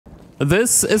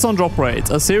This is on Drop Rate,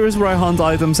 a series where I hunt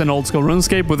items in old school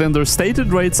RuneScape within their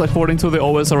stated rates according to the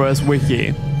OSRS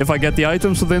wiki. If I get the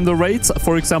items within the rates,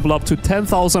 for example up to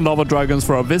 10,000 lava dragons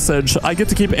for a visage, I get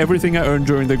to keep everything I earn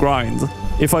during the grind.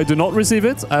 If I do not receive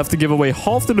it, I have to give away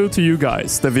half the loot to you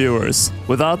guys, the viewers.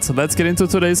 With that, let's get into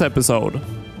today's episode.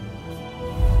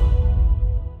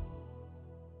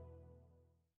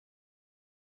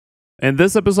 In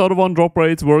this episode of On Drop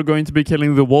Rate, we're going to be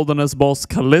killing the wilderness boss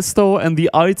Callisto, and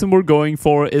the item we're going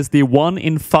for is the 1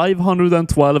 in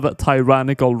 512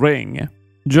 tyrannical ring.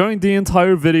 During the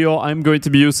entire video, I'm going to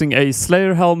be using a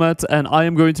Slayer helmet, and I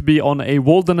am going to be on a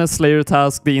wilderness Slayer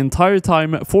task the entire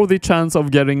time for the chance of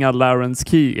getting a Laren's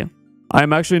key.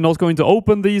 I'm actually not going to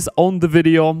open these on the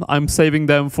video, I'm saving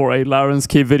them for a Laren's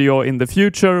key video in the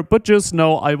future, but just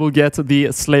know I will get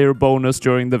the Slayer bonus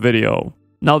during the video.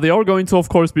 Now, they are going to, of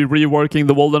course, be reworking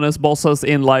the wilderness bosses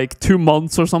in like 2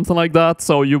 months or something like that,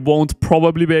 so you won't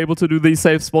probably be able to do these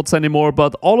safe spots anymore,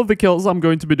 but all of the kills I'm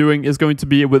going to be doing is going to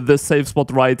be with this safe spot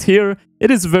right here.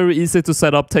 It is very easy to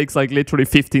set up, takes like literally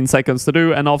 15 seconds to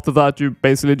do, and after that you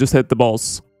basically just hit the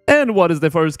boss. And what is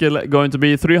the first skill going to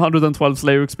be? 312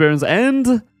 Slayer experience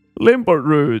and Limport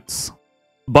Roots.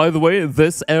 By the way,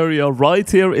 this area right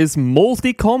here is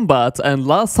multi-combat, and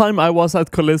last time I was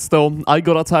at Callisto, I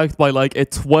got attacked by like a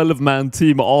 12-man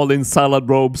team all in salad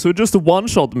robes who just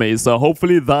one-shot me, so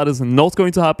hopefully that is not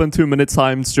going to happen too many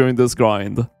times during this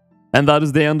grind. And that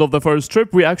is the end of the first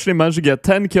trip. We actually managed to get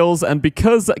 10 kills, and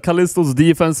because Callisto's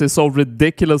defense is so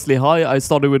ridiculously high, I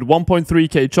started with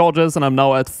 1.3k charges and I'm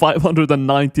now at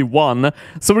 591.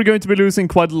 So we're going to be losing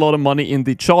quite a lot of money in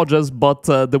the charges, but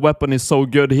the weapon is so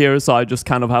good here, so I just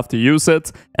kind of have to use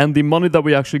it. And the money that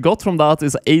we actually got from that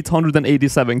is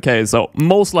 887k, so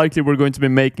most likely we're going to be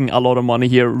making a lot of money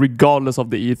here regardless of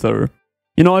the ether.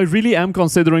 You know, I really am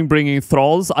considering bringing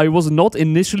thralls. I was not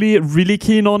initially really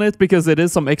keen on it because it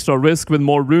is some extra risk with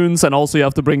more runes, and also you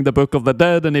have to bring the Book of the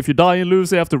Dead, and if you die and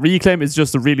lose you have to reclaim. It's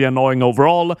just really annoying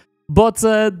overall. But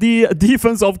the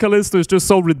defense of Callisto is just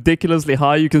so ridiculously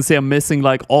high. You can see I'm missing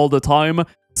like all the time.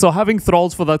 So having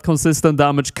thralls for that consistent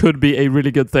damage could be a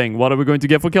really good thing. What are we going to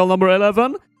get for kill number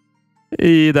 11?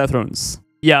 Death runes.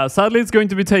 Yeah, sadly it's going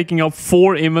to be taking up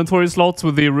 4 inventory slots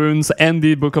with the runes and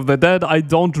the Book of the Dead. I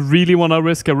don't really want to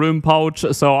risk a rune pouch,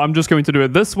 so I'm just going to do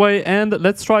it this way, and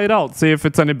let's try it out, see if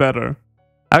it's any better.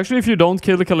 Actually, if you don't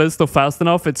kill Callisto fast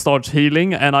enough, it starts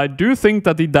healing, and I do think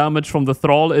that the damage from the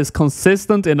thrall is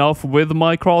consistent enough with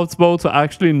my crossbow to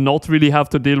actually not really have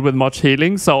to deal with much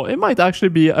healing, so it might actually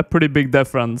be a pretty big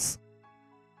difference.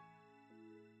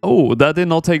 Oh, that did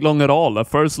not take long at all. A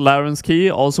first Laren's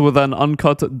key, also with an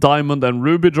uncut diamond and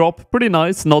ruby drop. Pretty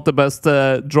nice. Not the best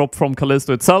drop from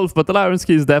Callisto itself, but the Laren's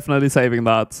key is definitely saving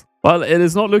that. Well, it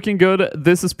is not looking good.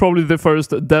 This is probably the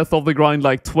first death of the grind,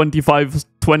 like 25,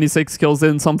 26 kills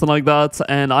in, something like that.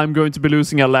 And I'm going to be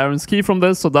losing a Laren's key from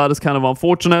this, so that is kind of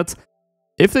unfortunate.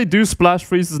 If they do splash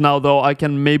freezes now, though, I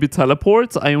can maybe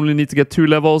teleport. I only need to get 2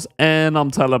 levels, and I'm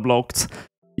teleblocked.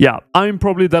 Yeah, I'm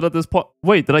probably dead at this point.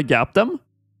 Wait, did I gap them?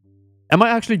 Am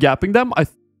I actually gapping them? I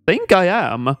think I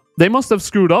am. They must have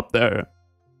screwed up there.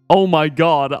 Oh my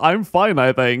god, I'm fine,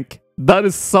 I think. That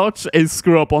is such a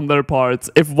screw up on their part.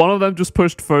 If one of them just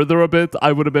pushed further a bit,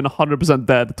 I would have been 100%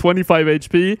 dead. 25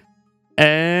 HP,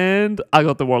 and I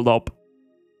got the world up.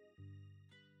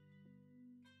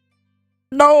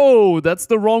 No, that's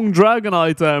the wrong dragon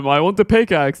item. I want the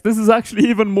pickaxe. This is actually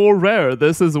even more rare.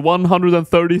 This is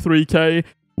 133k.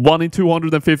 1 in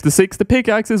 256, the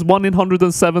pickaxe is 1 in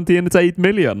 170 and it's 8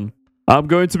 million. I'm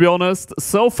going to be honest,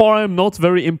 so far I'm not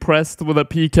very impressed with the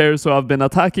PKers who have been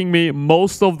attacking me.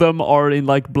 Most of them are in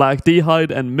like Black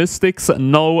D'hide and Mystics.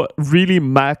 No really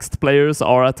maxed players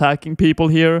are attacking people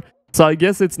here. So I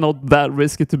guess it's not that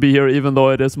risky to be here even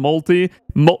though it is multi.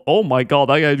 Oh my god,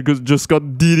 that guy just got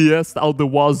DDS'd out the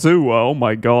wazoo. Oh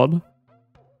my god.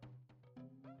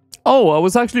 Oh, I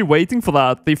was actually waiting for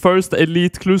that. The first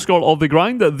elite clue scroll of the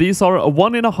grind. These are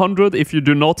 1 in 100 if you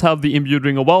do not have the imbued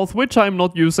ring of wealth, which I'm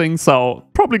not using, so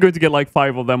probably going to get like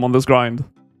 5 of them on this grind.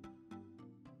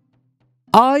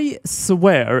 I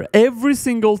swear, every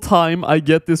single time I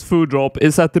get this food drop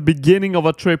is at the beginning of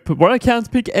a trip where I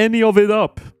can't pick any of it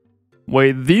up.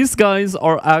 Wait, these guys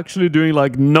are actually doing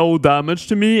like no damage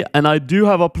to me, and I do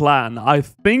have a plan. I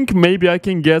think maybe I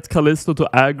can get Callisto to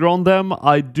aggro on them.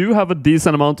 I do have a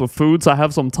decent amount of food, so I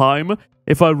have some time.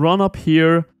 If I run up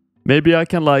here, maybe I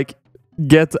can like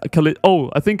get Callisto. Oh,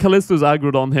 I think Callisto is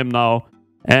aggroed on him now.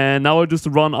 And now I just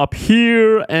run up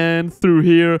here and through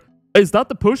here. Is that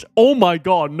the push? Oh my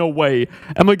god, no way.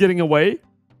 Am I getting away?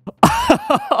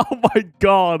 Oh my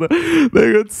god,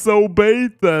 they got so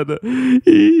baited.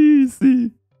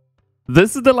 Easy.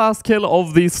 This is the last kill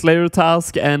of the Slayer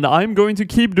task, and I'm going to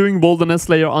keep doing Wilderness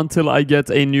Slayer until I get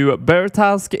a new Bear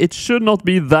task. It should not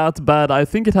be that bad. I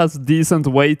think it has decent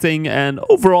weighting, and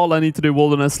overall I need to do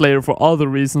Wilderness Slayer for other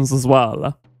reasons as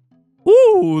well.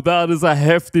 Ooh, that is a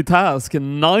hefty task.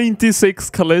 96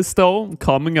 Callisto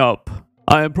coming up.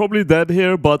 I am probably dead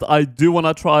here, but I do want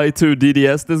to try to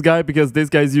DDS this guy because this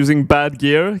guy is using bad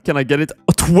gear. Can I get it?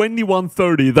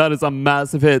 2130. That is a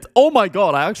massive hit. Oh my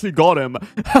god, I actually got him.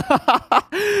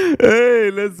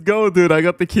 Hey, let's go, dude. I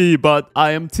got the key, but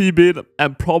I am TB'd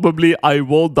and probably I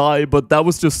will die, but that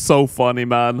was just so funny,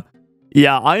 man.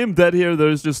 Yeah, I am dead here.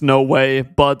 There's just no way,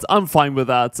 but I'm fine with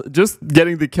that. Just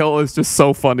getting the kill is just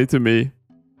so funny to me.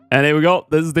 And here we go.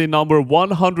 This is the number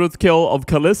 100th kill of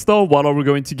Callisto. What are we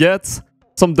going to get?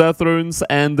 Some death runes,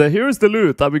 and here's the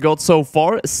loot that we got so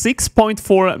far.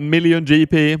 6.4 million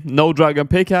GP, no dragon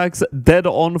pickaxe, dead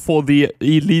on for the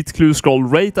elite clue scroll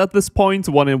rate at this point,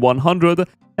 1 in 100,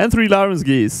 and 3 Larens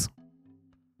geese.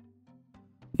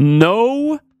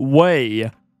 No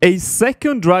way. A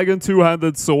second dragon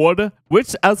two-handed sword,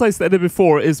 which, as I stated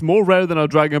before, is more rare than a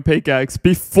dragon pickaxe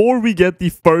before we get the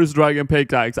first dragon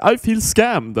pickaxe. I feel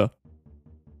scammed.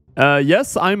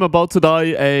 Yes, I'm about to die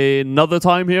another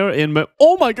time here in my...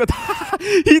 Oh my god!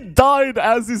 He died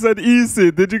as he said easy.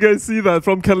 Did you guys see that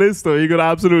from Callisto? He got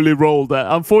absolutely rolled.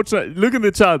 Unfortunately, look in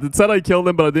the chat. It said I killed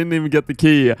him, but I didn't even get the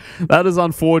key. That is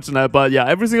unfortunate. But yeah,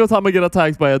 every single time I get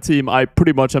attacked by a team, I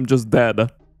pretty much am just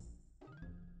dead.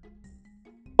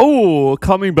 Oh,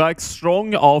 coming back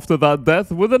strong after that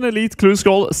death with an elite clue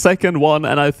scroll, second one.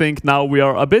 And I think now we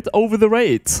are a bit over the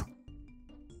rate.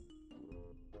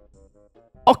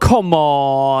 Oh, come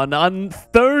on. A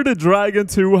third dragon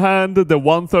two-hand, the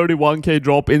 131k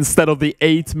drop instead of the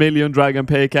 8 million dragon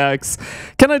pickaxe.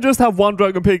 Can I just have one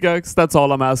dragon pickaxe? That's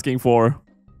all I'm asking for.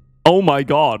 Oh my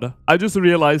god. I just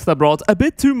realized I brought a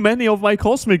bit too many of my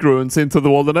cosmic runes into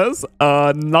the wilderness.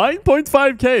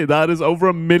 9.5k. That is over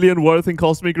 1 million worth in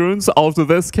cosmic runes. After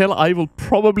this kill, I will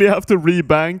probably have to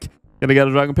rebank. Can I get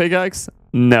a dragon pickaxe?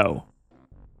 No.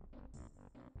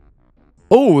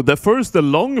 Oh, the first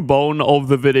long bone of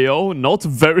the video. Not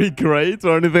very great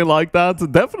or anything like that.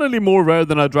 Definitely more rare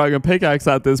than a dragon pickaxe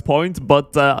at this point,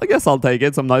 but I guess I'll take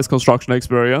it. Some nice construction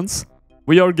experience.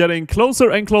 We are getting closer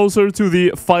and closer to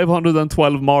the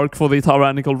 512 mark for the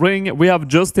tyrannical ring. We have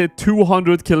just hit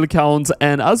 200 kill counts,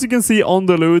 and as you can see on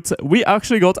the loot, we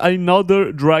actually got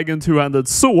another dragon two-handed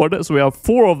sword, so we have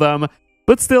 4 of them,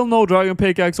 but still no dragon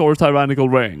pickaxe or tyrannical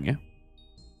ring.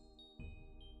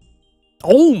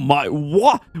 Oh my,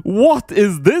 what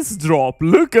is this drop?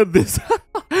 Look at this.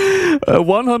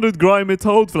 100 grimy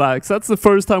toad flax. That's the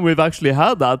first time we've actually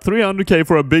had that. 300k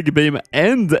for a big beam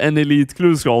and an elite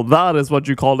clue scroll. That is what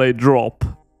you call a drop.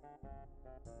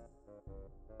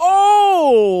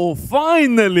 Oh,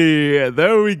 finally.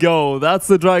 There we go. That's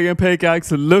the dragon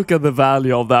pickaxe. Look at the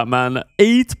value of that, man.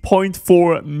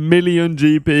 8.4 million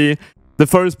GP. The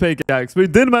first pickaxe. We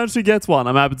did manage to get one.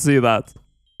 I'm happy to see that.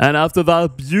 And after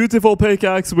that beautiful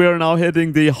pickaxe, we are now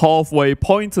hitting the halfway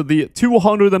point, the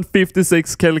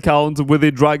 256 kill count, with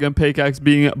the dragon pickaxe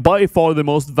being by far the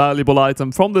most valuable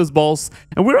item from this boss.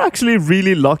 And we're actually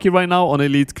really lucky right now on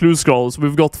elite clue scrolls.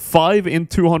 We've got 5 in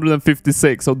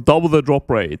 256, so double the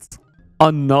drop rate.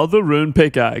 Another rune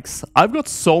pickaxe. I've got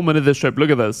so many this trip.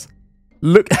 Look at this.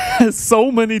 Look,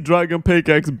 so many dragon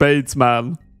pickaxe baits,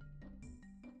 man.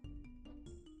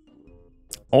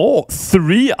 Oh,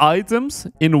 3 items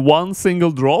in one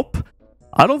single drop?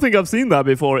 I don't think I've seen that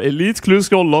before. Elite clue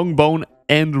scroll, long bone,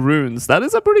 and runes. That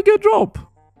is a pretty good drop.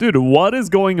 Dude, what is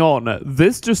going on?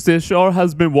 This Justiciar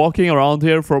has been walking around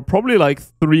here for probably like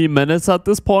 3 minutes at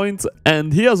this point,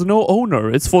 and he has no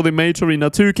owner. It's for the Mage Arena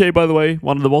 2k, by the way.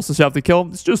 One of the bosses you have to kill.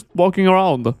 It's just walking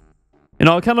around. You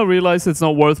know, I kind of realized it's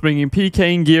not worth bringing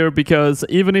PK in gear, because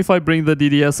even if I bring the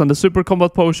DDS and the Super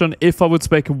Combat Potion, if I would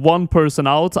spec one person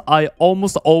out, I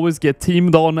almost always get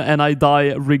teamed on and I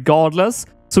die regardless.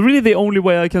 So really the only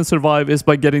way I can survive is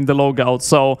by getting the logout.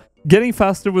 So getting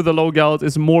faster with the logout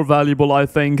is more valuable, I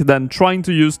think, than trying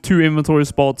to use 2 inventory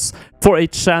spots for a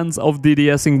chance of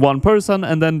DDSing one person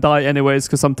and then die anyways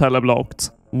because I'm teleblocked.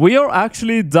 We are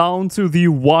actually down to the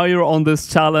wire on this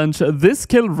challenge. This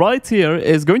kill right here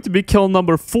is going to be kill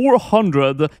number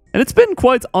 400, and it's been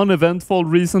quite uneventful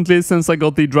recently since I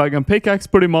got the dragon pickaxe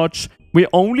pretty much. We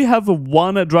only have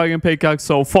 1 dragon pickaxe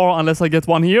so far, unless I get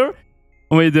one here.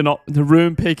 We do not. The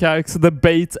rune pickaxe, the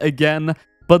bait again.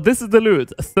 But this is the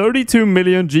loot. 32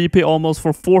 million GP almost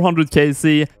for 400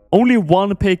 KC. Only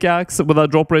 1 pickaxe with a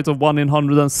drop rate of 1 in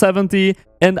 170.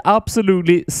 And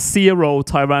absolutely 0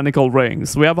 tyrannical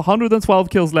rings. We have 112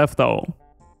 kills left though.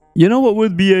 You know what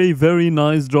would be a very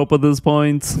nice drop at this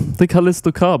point? The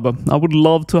Callisto Cub. I would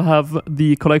love to have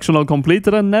the collection all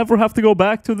completed and never have to go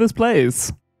back to this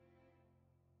place.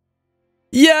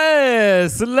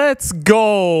 Yes! Let's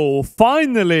go!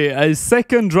 Finally, a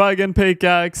second dragon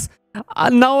pickaxe.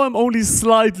 And now I'm only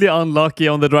slightly unlucky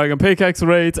on the dragon pickaxe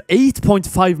rate.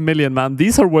 8.5 million, man.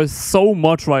 These are worth so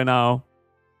much right now.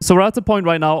 So we're at the point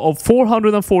right now of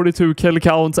 442 kill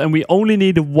counts, and we only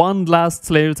need one last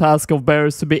Slayer task of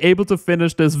bears to be able to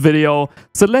finish this video.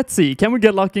 So let's see, can we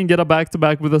get lucky and get a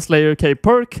back-to-back with a Slayer K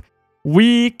perk?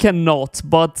 We cannot,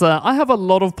 but I have a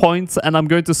lot of points and I'm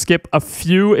going to skip a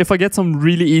few. If I get some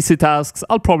really easy tasks,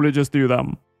 I'll probably just do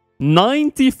them.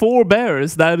 94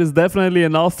 bears, that is definitely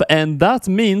enough, and that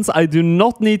means I do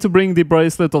not need to bring the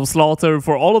Bracelet of Slaughter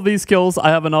for all of these kills. I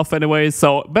have enough anyway,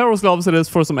 so Barrow's Gloves it is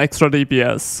for some extra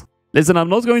DPS. Listen, I'm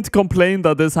not going to complain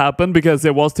that this happened because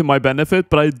it was to my benefit,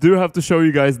 but I do have to show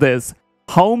you guys this.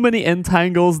 How many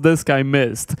entangles this guy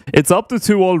missed. It's up to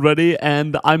 2 already,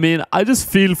 and I mean, I just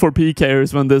feel for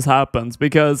PKers when this happens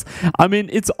because, I mean,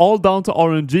 it's all down to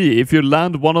RNG. If you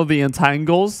land one of the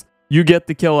entangles, you get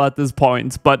the kill at this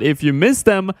point, but if you miss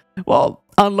them, well,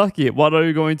 unlucky. What are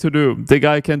you going to do? The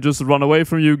guy can just run away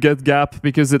from you, get gap,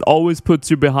 because it always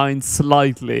puts you behind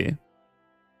slightly.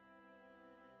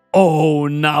 Oh,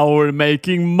 now we're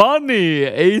making money!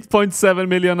 8.7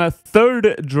 million, a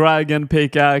third dragon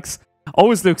pickaxe.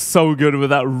 Always looks so good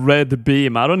with that red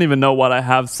beam. I don't even know what I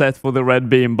have set for the red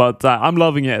beam, but I'm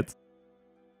loving it.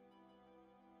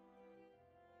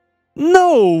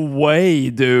 No way,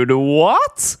 dude.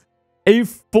 What? A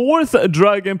fourth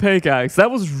dragon pickaxe.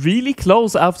 That was really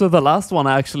close after the last one,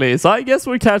 actually. So I guess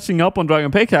we're catching up on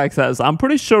dragon pickaxes. I'm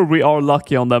pretty sure we are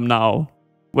lucky on them now.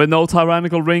 With no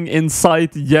tyrannical ring in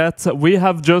sight yet, we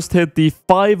have just hit the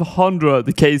 500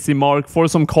 KC mark for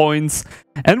some coins.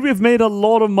 And we've made a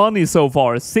lot of money so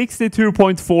far.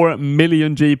 62.4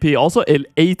 million GP. Also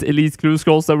 8 elite clue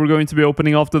scrolls that we're going to be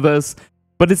opening after this.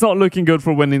 But it's not looking good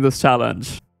for winning this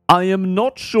challenge. I am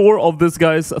not sure of this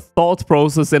guy's thought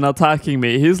process in attacking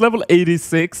me. He's level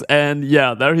 86 and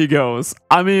yeah, there he goes.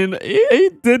 I mean, he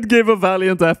did give a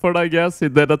valiant effort, I guess. He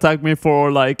did attack me for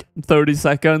like 30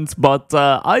 seconds, but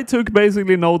I took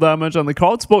basically no damage and the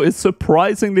crossbow is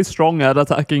surprisingly strong at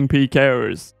attacking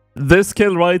PKers. This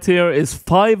kill right here is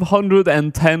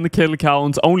 510 kill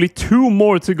counts, only 2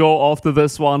 more to go after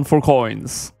this one for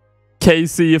coins.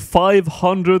 KC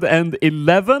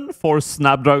 511 for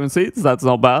Snapdragon Seeds, that's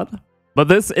not bad. But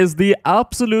this is the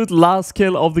absolute last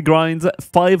kill of the grind,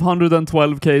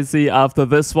 512 KC after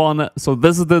this one. So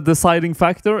this is the deciding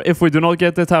factor. If we do not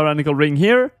get the tyrannical ring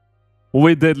here,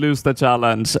 we did lose the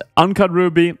challenge. Uncut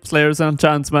Ruby, Slayer's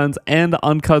Enchantment, and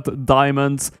Uncut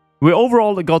Diamonds. We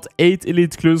overall got 8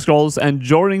 elite clue scrolls, and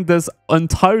during this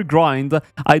entire grind,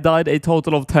 I died a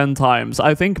total of 10 times.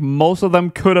 I think most of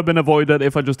them could have been avoided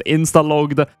if I just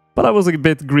insta-logged, but I was a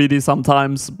bit greedy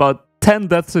sometimes, but 10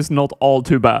 deaths is not all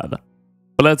too bad.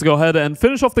 But let's go ahead and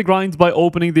finish off the grind by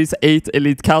opening these 8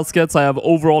 elite caskets. I have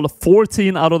overall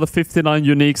 14 out of the 59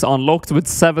 uniques unlocked with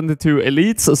 72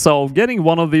 elites, so getting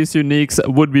one of these uniques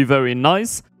would be very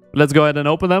nice. Let's go ahead and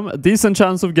open them. Decent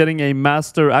chance of getting a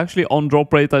master. Actually, on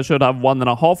drop rate, I should have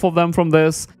 1.5 of them from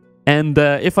this. And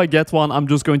if I get one, I'm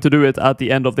just going to do it at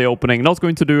the end of the opening. Not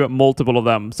going to do multiple of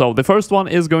them. So the first one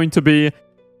is going to be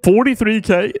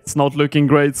 43k. It's not looking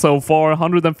great so far.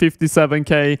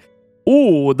 157k.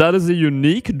 Oh, that is a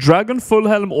unique Dragon Full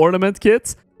Helm Ornament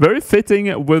Kit. Very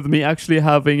fitting with me actually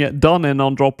having done an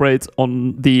on drop rate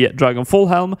on the Dragon Full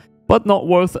Helm. But not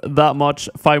worth that much.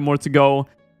 5 more to go.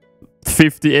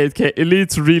 58k.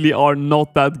 Elites really are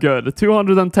not that good.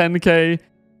 210k,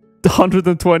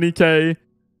 120k.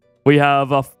 We have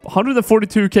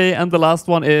 142k, and the last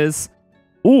one is...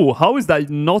 Ooh, how is that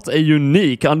not a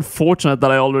unique? Unfortunate that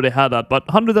I already had that, but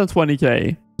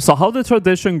 120k. So how the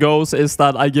tradition goes is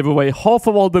that I give away half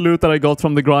of all the loot that I got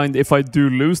from the grind if I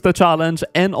do lose the challenge,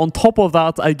 and on top of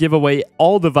that I give away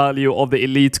all the value of the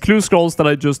elite clue scrolls that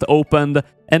I just opened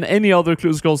and any other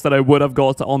clue scrolls that I would have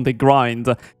got on the grind.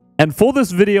 And for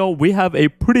this video, we have a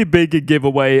pretty big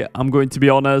giveaway, I'm going to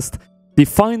be honest. The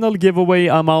final giveaway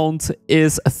amount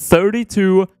is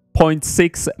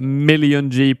 32.6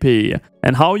 million GP.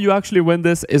 And how you actually win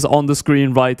this is on the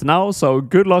screen right now, so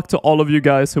good luck to all of you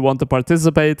guys who want to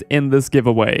participate in this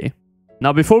giveaway.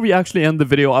 Now, before we actually end the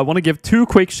video, I want to give 2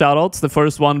 quick shoutouts. The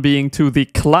first one being to the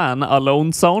clan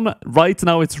Alone Zone. Right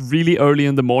now, it's really early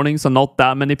in the morning, so not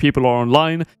that many people are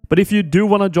online. But if you do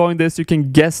want to join this, you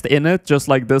can guest in it, just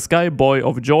like this guy, Boy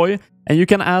of Joy. And you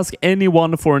can ask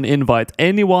anyone for an invite.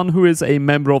 Anyone who is a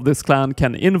member of this clan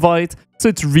can invite, so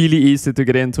it's really easy to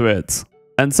get into it.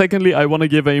 And secondly, I want to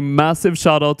give a massive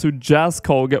shout out to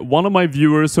Jazkog, one of my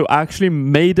viewers who actually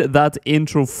made that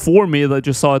intro for me that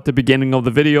you saw at the beginning of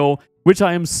the video, which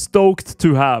I am stoked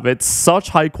to have. It's such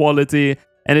high quality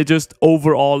and it just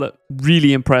overall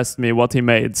really impressed me what he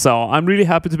made. So I'm really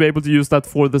happy to be able to use that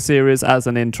for the series as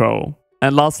an intro.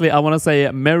 And lastly, I want to say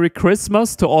Merry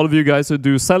Christmas to all of you guys who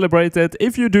do celebrate it.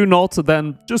 If you do not,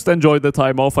 then just enjoy the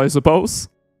time off, I suppose.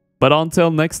 But until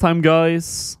next time,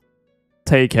 guys,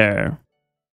 take care.